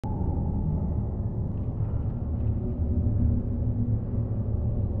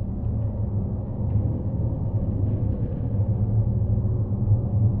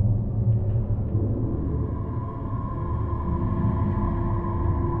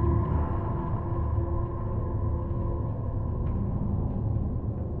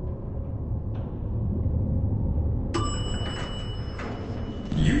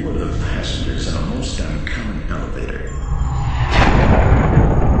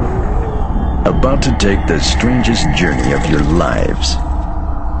about to take the strangest journey of your lives.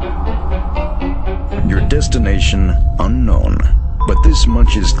 Your destination unknown, but this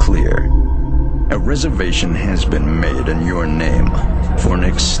much is clear. A reservation has been made in your name for an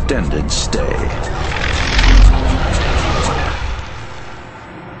extended stay.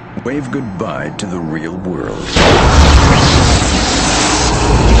 Wave goodbye to the real world.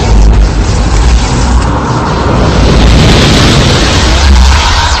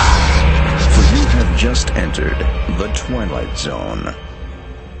 For you have just entered the Twilight Zone.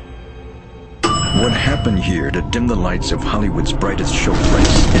 What happened here to dim the lights of Hollywood's brightest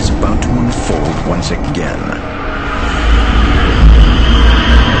showplace is about to unfold once again.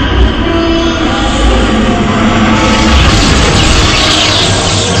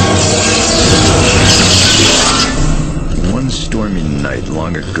 One stormy night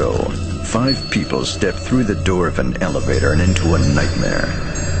long ago, 5 people stepped through the door of an elevator and into a nightmare.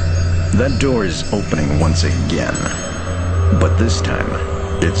 That door is opening once again, but this time,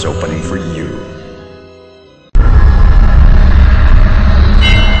 it's opening for you.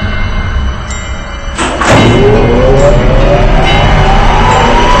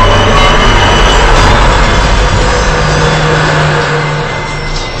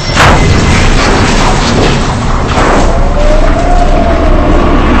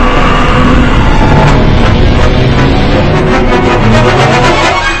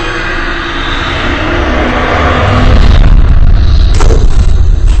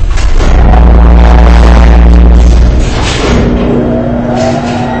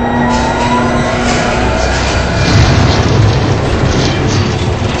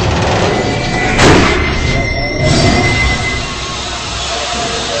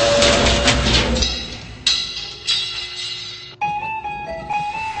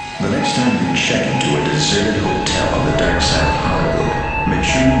 The next time you check into a deserted hotel on the dark side of Hollywood, make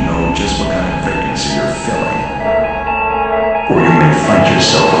sure you know just what kind of vacancy you're filling. Or you may find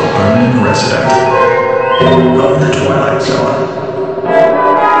yourself a permanent resident of the Twilight Zone.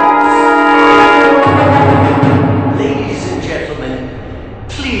 Ladies and gentlemen,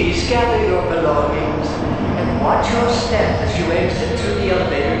 please gather your belongings and watch your step as you exit through the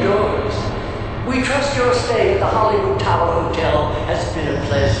elevator doors. We trust your stay at the Hollywood Tower Hotel has been a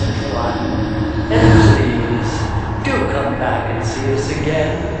pleasant one. And please, do come back and see us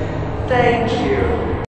again. Thank you.